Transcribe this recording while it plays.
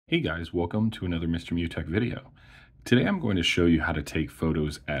Hey guys, welcome to another Mr. Mutech video. Today I'm going to show you how to take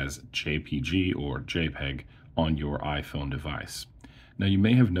photos as JPG or JPEG on your iPhone device. Now you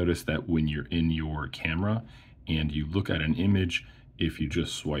may have noticed that when you're in your camera and you look at an image, if you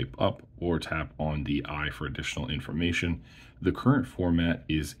just swipe up or tap on the I for additional information, the current format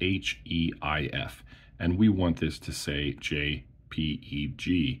is HEIF, and we want this to say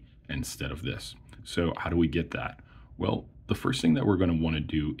JPEG instead of this. So how do we get that? Well, the first thing that we're going to want to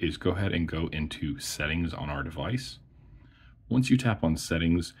do is go ahead and go into settings on our device. Once you tap on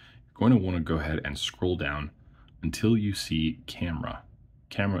settings, you're going to want to go ahead and scroll down until you see camera.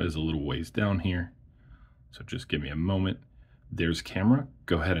 Camera is a little ways down here, so just give me a moment. There's camera.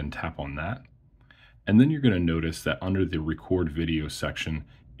 Go ahead and tap on that. And then you're going to notice that under the record video section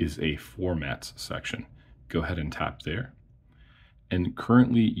is a formats section. Go ahead and tap there. And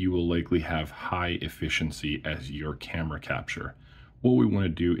currently you will likely have high efficiency as your camera capture. What we want to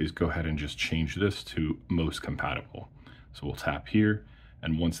do is go ahead and just change this to most compatible. So we'll tap here,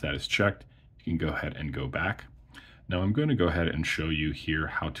 and once that is checked, you can go ahead and go back. Now I'm going to go ahead and show you here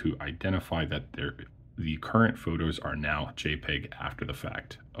how to identify that the current photos are now JPEG after the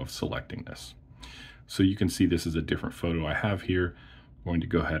fact of selecting this. So you can see this is a different photo I have here. I'm going to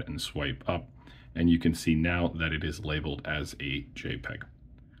go ahead and swipe up, and you can see now that it is labeled as a JPEG.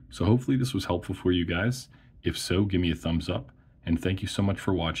 So hopefully this was helpful for you guys. If so, give me a thumbs up, and thank you so much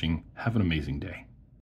for watching. Have an amazing day.